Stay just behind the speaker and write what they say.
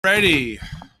Alrighty,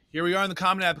 here we are in the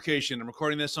Common application. I'm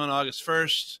recording this on August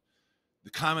 1st.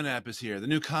 The Common app is here. The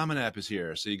new Common app is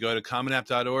here. So you go to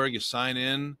commonapp.org, you sign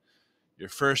in, your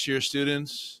first year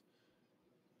students.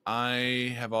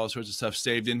 I have all sorts of stuff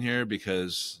saved in here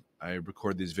because I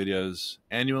record these videos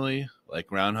annually, like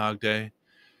Groundhog Day.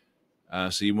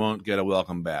 So you won't get a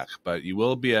welcome back, but you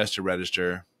will be asked to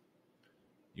register.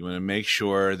 You want to make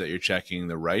sure that you're checking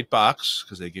the right box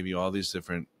because they give you all these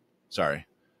different,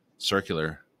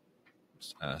 circular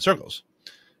circles.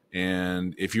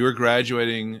 And if you are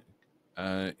graduating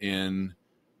in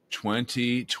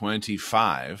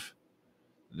 2025,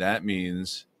 that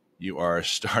means you are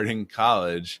starting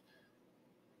college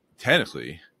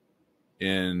technically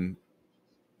in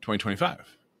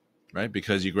 2025, right?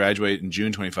 Because you graduate in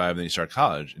June 25, then you start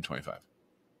college in 25.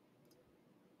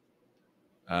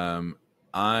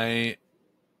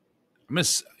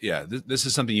 This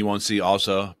is something you won't see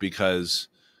also because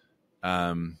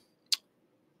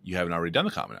you haven't already done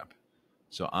the Common App.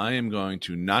 So I am going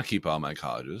to not keep all my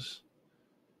colleges.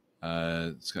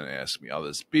 It's going to ask me all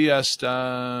this BS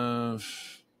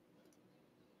stuff.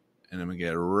 And I'm going to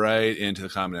get right into the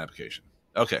Common application.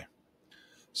 Okay.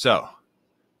 So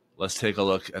let's take a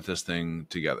look at this thing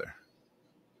together.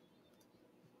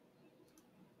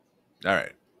 All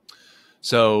right.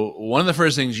 So one of the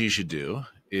first things you should do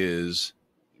is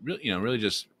really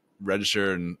just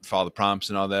register and follow the prompts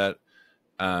and all that.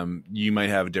 You might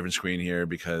have a different screen here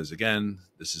because, again,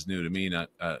 this is new to me,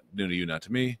 not new to you, not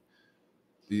to me.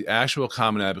 The actual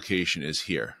Common application is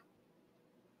here.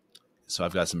 So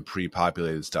I've got some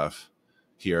pre-populated stuff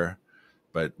here.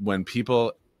 But when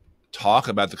people talk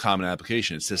about the Common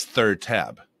application, it's this third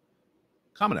tab,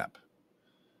 Common App.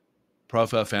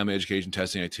 Profile, family, education,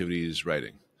 testing, activities,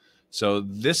 writing. So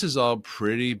this is all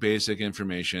pretty basic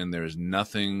information. There is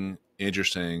nothing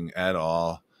interesting at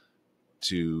all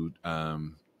to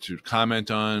comment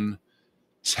on.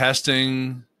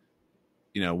 Testing,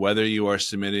 whether you are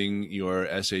submitting your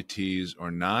SATs or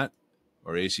not,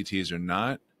 or ACTs or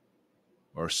not,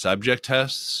 or subject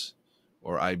tests,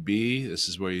 or IB. This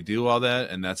is where you do all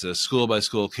that, and that's a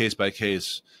school-by-school,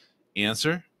 case-by-case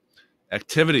answer.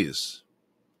 Activities.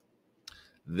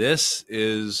 This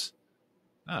is,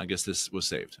 I guess this was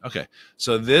saved. Okay,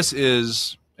 so this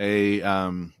is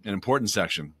an important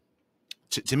section.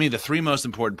 To me, the three most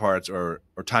important parts or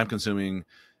time-consuming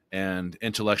and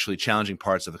intellectually challenging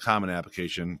parts of the Common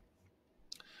application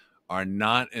are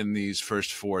not in these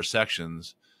first four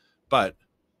sections, but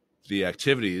the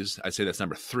activities, I'd say that's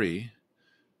number 3.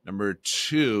 Number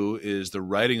 2 is the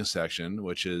writing section,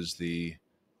 which is the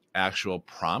actual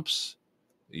prompts.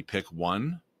 You pick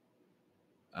one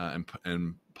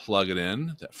and plug it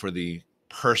in for the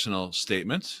personal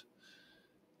statement.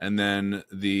 And then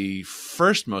the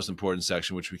first most important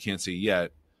section, which we can't see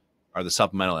yet, are the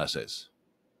supplemental essays.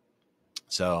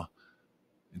 So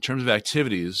in terms of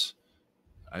activities,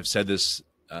 I've said this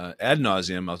ad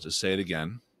nauseum. I'll just say it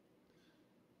again.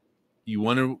 You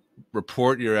want to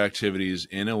report your activities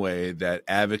in a way that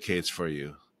advocates for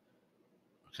you.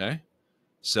 Okay?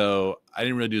 So I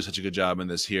didn't really do such a good job in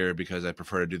this here because I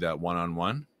prefer to do that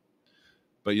one-on-one.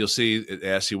 But you'll see it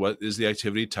asks you what is the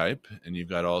activity type, and you've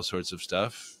got all sorts of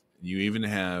stuff. You even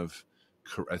have,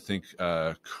 I think,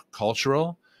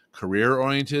 cultural,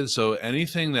 career-oriented. So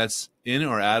anything that's in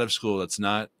or out of school that's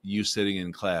not you sitting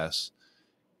in class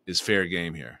is fair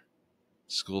game here.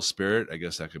 School spirit, I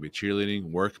guess that could be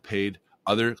cheerleading, work, paid,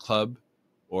 other club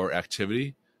or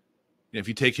activity. If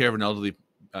you take care of an elderly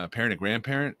parent or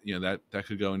grandparent, that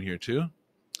could go in here too.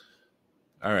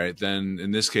 All right, then in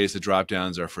this case, the drop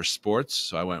downs are for sports.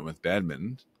 So I went with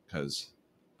badminton because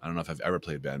I don't know if I've ever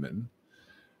played badminton.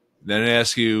 Then it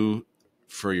asks you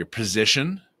for your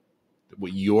position,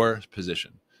 your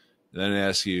position. Then it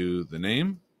asks you the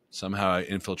name. Somehow I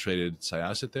infiltrated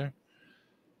Syosset there.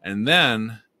 And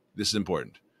then, this is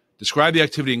important, describe the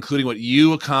activity including what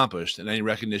you accomplished and any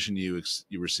recognition you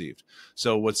received.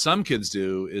 So what some kids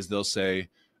do is they'll say,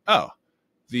 oh,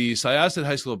 the Syosset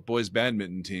High School boys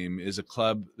badminton team is a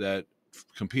club that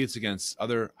competes against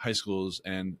other high schools.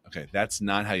 And okay, that's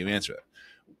not how you answer it.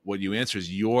 What you answer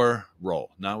is your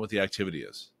role, not what the activity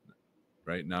is,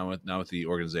 right? Not what the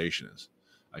organization is,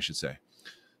 I should say.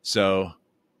 So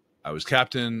I was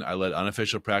captain. I led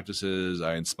unofficial practices.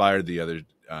 I inspired the other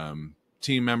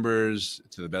team members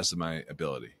to the best of my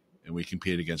ability. And we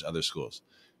competed against other schools.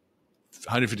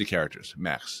 150 characters,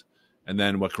 max. And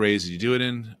then what grades did you do it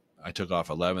in? I took off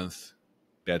 11th.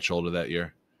 Bad shoulder that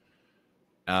year.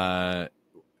 That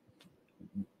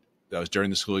was during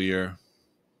the school year.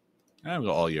 I go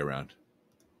all year round.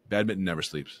 Badminton never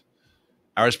sleeps.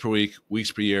 Hours per week,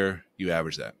 weeks per year, you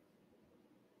average that.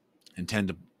 And tend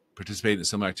to participate in a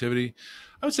similar activity?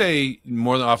 I would say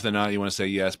more than often than not, you want to say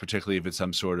yes, particularly if it's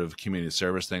some sort of community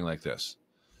service thing like this.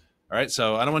 All right,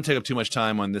 so I don't want to take up too much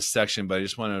time on this section, but I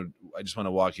just want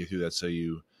to walk you through that so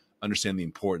you understand the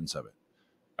importance of it.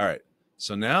 All right,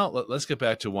 so now let's get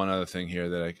back to one other thing here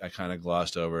that I kind of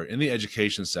glossed over. In the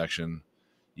education section,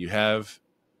 you have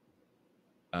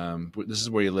this is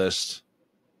where you list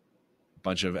a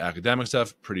bunch of academic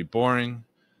stuff, pretty boring.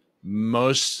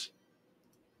 Most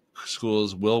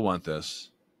schools will want this.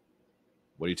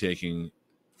 What are you taking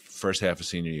first half of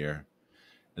senior year?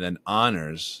 And then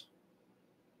honors.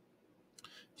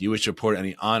 Do you wish to report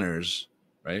any honors,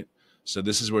 right? So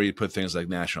this is where you put things like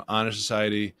National Honor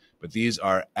Society, but these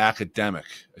are academic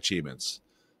achievements.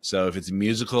 So if it's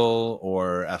musical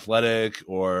or athletic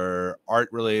or art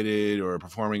related or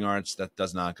performing arts, that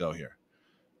does not go here.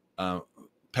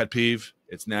 Pet peeve,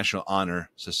 it's National Honor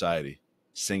Society,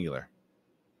 singular,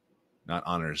 not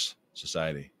Honors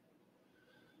Society.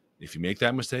 If you make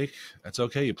that mistake, that's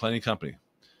okay. You have plenty of company.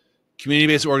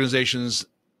 Community-based organizations,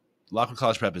 Lockwood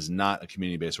College Prep is not a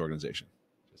community-based organization,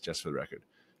 just for the record.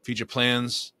 Feature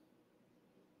plans,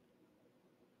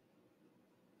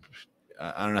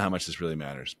 I don't know how much this really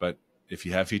matters, but if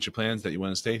you have feature plans that you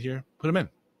want to state here, put them in.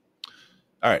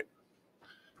 All right.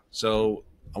 So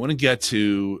I want to get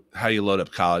to how you load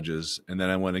up colleges, and then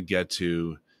I want to get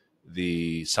to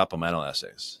the supplemental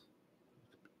essays.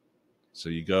 So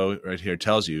you go right here, it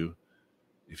tells you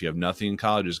if you have nothing in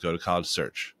colleges, go to college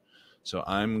search. So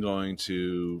I'm going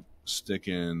to stick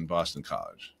in Boston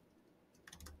College.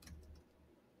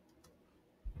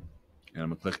 And I'm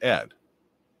going to click add.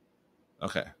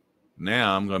 Okay.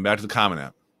 Now I'm going back to the Common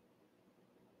App.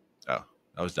 Oh,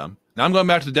 that was dumb. Now I'm going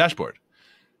back to the dashboard.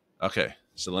 Okay.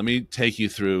 So let me take you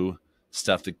through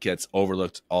stuff that gets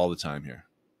overlooked all the time here.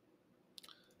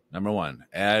 Number one,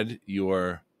 add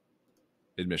your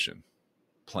admission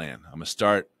plan. I'm going to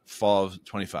start fall of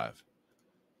 25.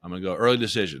 I'm going to go early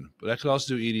decision, but I could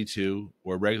also do ED2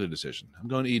 or regular decision. I'm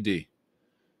going ED.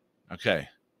 Okay.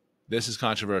 This is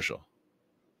controversial.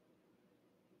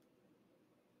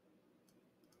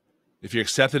 If you're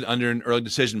accepted under an early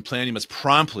decision plan, you must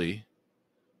promptly,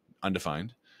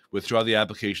 undefined, withdraw the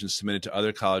applications submitted to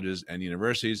other colleges and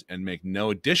universities and make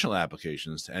no additional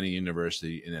applications to any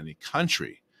university in any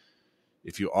country.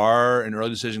 If you are an early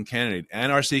decision candidate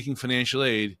and are seeking financial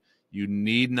aid, you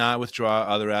need not withdraw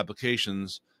other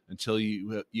applications until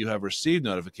you have received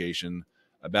notification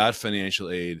about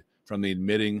financial aid from the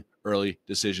admitting early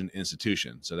decision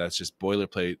institution. So that's just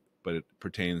boilerplate, but it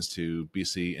pertains to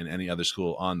BC and any other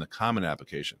school on the common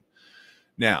application.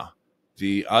 Now,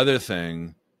 the other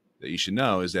thing that you should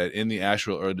know is that in the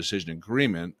actual early decision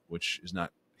agreement, which is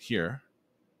not here,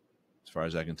 as far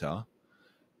as I can tell,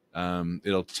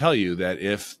 it'll tell you that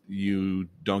if you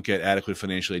don't get adequate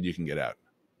financial aid, you can get out,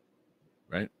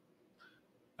 right?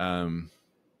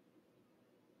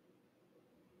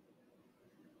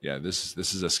 Yeah, this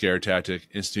is a scare tactic.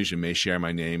 Institution may share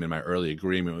my name and my early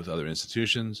agreement with other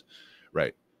institutions.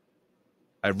 Right.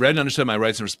 I've read and understood my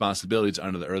rights and responsibilities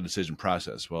under the early decision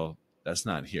process. Well, that's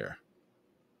not here.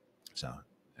 So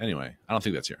anyway, I don't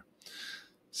think that's here.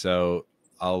 So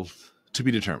to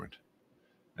be determined.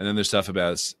 And then there's stuff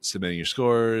about submitting your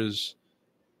scores.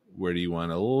 Where do you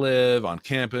want to live on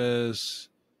campus?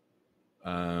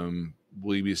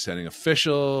 Will you be sending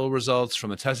official results from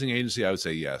the testing agency? I would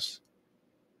say yes.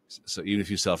 So even if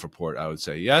you self-report, I would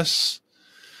say yes.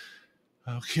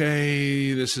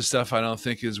 Okay, this is stuff I don't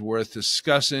think is worth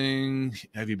discussing.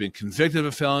 Have you been convicted of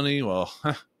a felony? Well,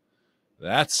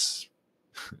 that's...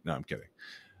 No, I'm kidding.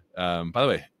 By the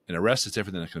way, an arrest is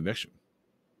different than a conviction.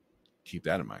 Keep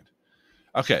that in mind.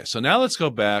 Okay, so now let's go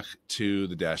back to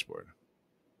the dashboard.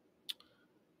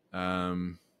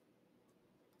 Click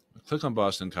on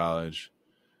Boston College,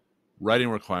 writing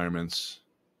requirements,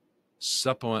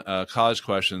 college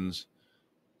questions.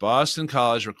 Boston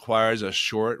College requires a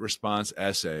short response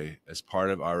essay as part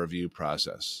of our review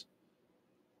process.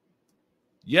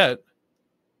 Yet,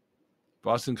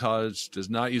 Boston College does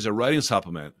not use a writing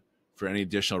supplement for any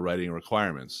additional writing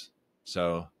requirements.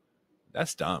 So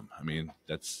that's dumb. I mean,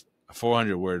 that's a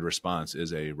 400-word response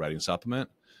is a writing supplement.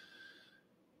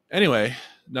 Anyway,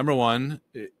 number one,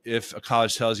 if a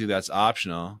college tells you that's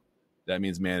optional, that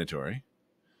means mandatory.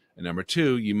 And number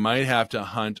two, you might have to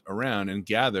hunt around and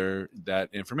gather that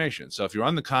information. So if you're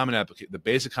on the common application, the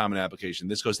basic common application,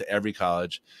 this goes to every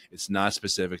college. It's not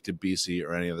specific to BC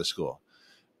or any other school.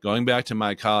 Going back to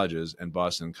my colleges and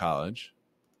Boston College,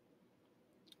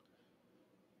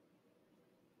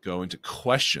 go into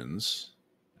questions,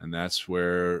 and that's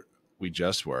where we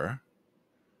just were.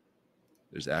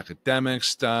 There's academic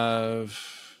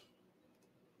stuff.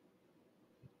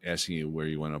 asking you where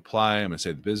you want to apply. I'm going to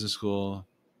say the business school.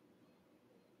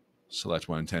 Select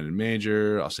one intended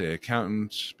major. I'll say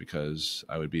accountant because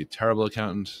I would be a terrible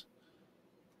accountant.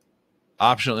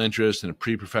 Optional interest in a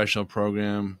pre-professional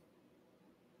program.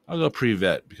 I'll go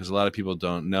pre-vet because a lot of people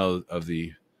don't know of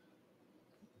the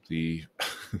the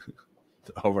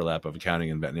overlap of accounting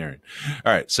and veterinarian.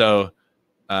 All right, so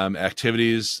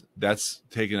activities, that's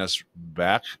taking us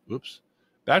back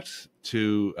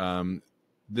to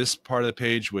this part of the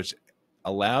page, which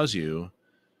allows you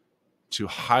to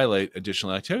highlight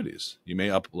additional activities. You may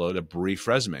upload a brief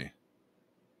resume.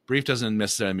 Brief doesn't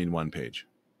necessarily mean one page.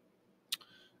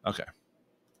 Okay.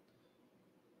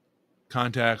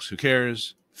 Contacts, who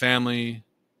cares? Family.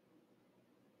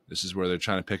 This is where they're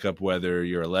trying to pick up whether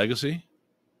you're a legacy.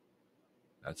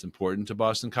 That's important to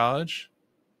Boston College.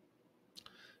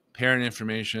 Parent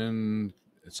information,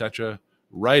 etc.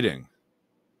 Writing.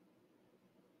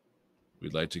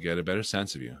 We'd like to get a better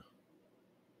sense of you.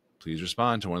 Please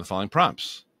respond to one of the following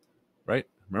prompts. Right?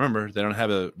 Remember, they don't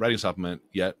have a writing supplement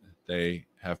yet. They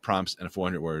have prompts and a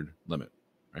 400-word limit.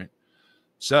 Right?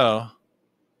 So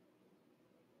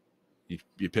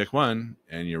you pick one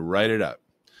and you write it up.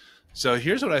 So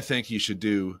here's what I think you should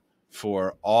do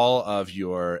for all of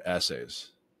your essays.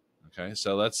 Okay,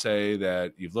 so let's say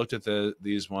that you've looked at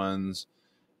these ones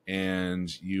and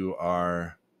you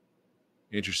are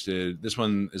interested. This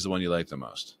one is the one you like the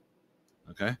most.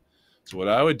 Okay, so what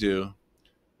I would do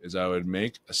is I would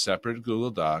make a separate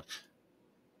Google Doc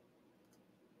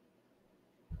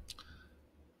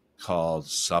called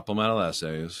Supplemental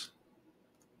Essays.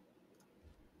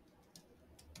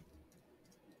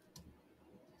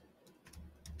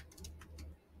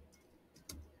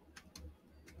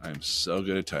 I'm so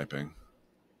good at typing.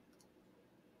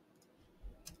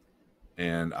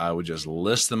 And I would just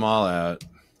list them all out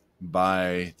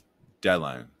by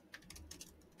deadline.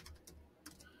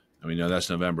 And we know that's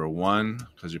November 1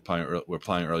 because we're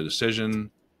applying early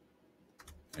decision.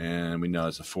 And we know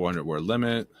it's a 400-word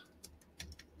limit.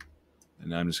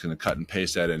 And I'm just going to cut and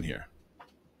paste that in here.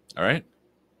 All right?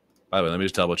 By the way, let me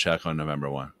just double check on November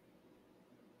 1.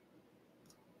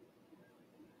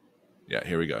 Yeah,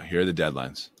 here we go. Here are the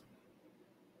deadlines.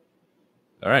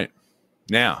 All right.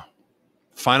 Now,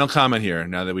 final comment here,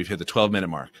 now that we've hit the 12-minute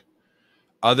mark.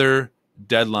 Other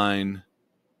deadline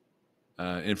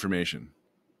information.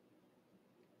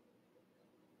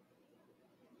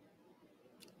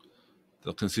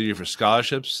 They'll consider you for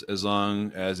scholarships as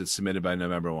long as it's submitted by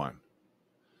November 1.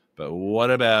 But what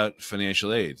about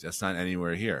financial aid? That's not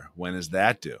anywhere here. When is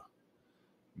that due?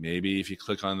 Maybe if you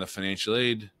click on the financial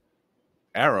aid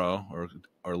arrow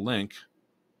or link,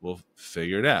 we'll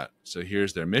figure it out. So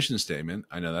here's their mission statement.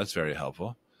 I know that's very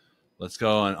helpful. Let's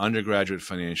go on undergraduate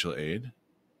financial aid.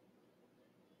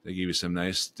 They give you some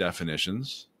nice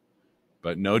definitions,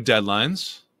 but no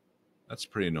deadlines. That's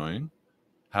pretty annoying.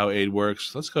 How aid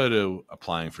works. Let's go to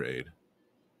applying for aid.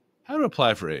 How to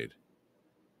apply for aid.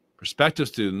 Prospective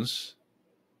students.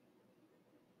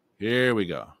 Here we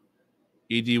go.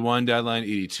 ED1 deadline,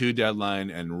 ED2 deadline,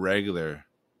 and regular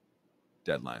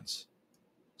deadlines.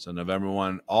 So November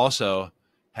 1 also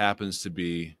happens to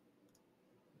be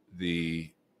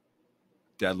the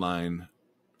deadline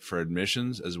for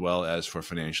admissions as well as for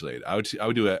financial aid. I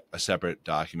would do a separate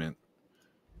document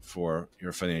for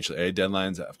your financial aid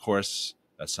deadlines. Of course,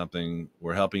 that's something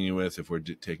we're helping you with if we're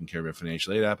taking care of your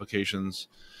financial aid applications.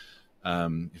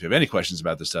 If you have any questions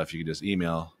about this stuff, you can just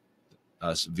email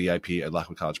us,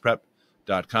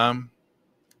 vip@lockwoodcollegeprep.com.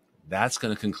 That's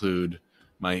going to conclude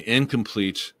my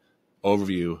incomplete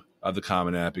overview of the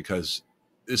Common App because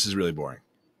this is really boring.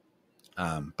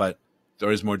 But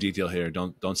there is more detail here.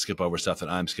 Don't skip over stuff that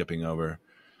I'm skipping over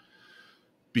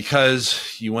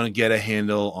because you want to get a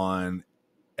handle on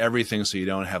everything so you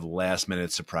don't have last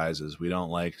minute surprises. We don't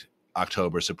like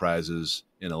October surprises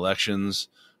in elections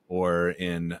or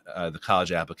in the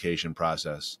college application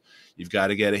process. You've got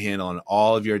to get a handle on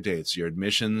all of your dates, your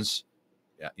admissions,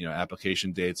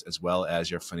 application dates, as well as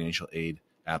your financial aid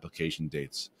application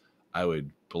dates. I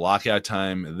would block out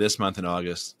time this month in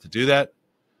August to do that.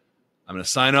 I'm going to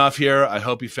sign off here. I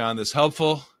hope you found this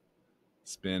helpful.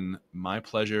 It's been my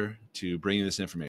pleasure to bring you this information.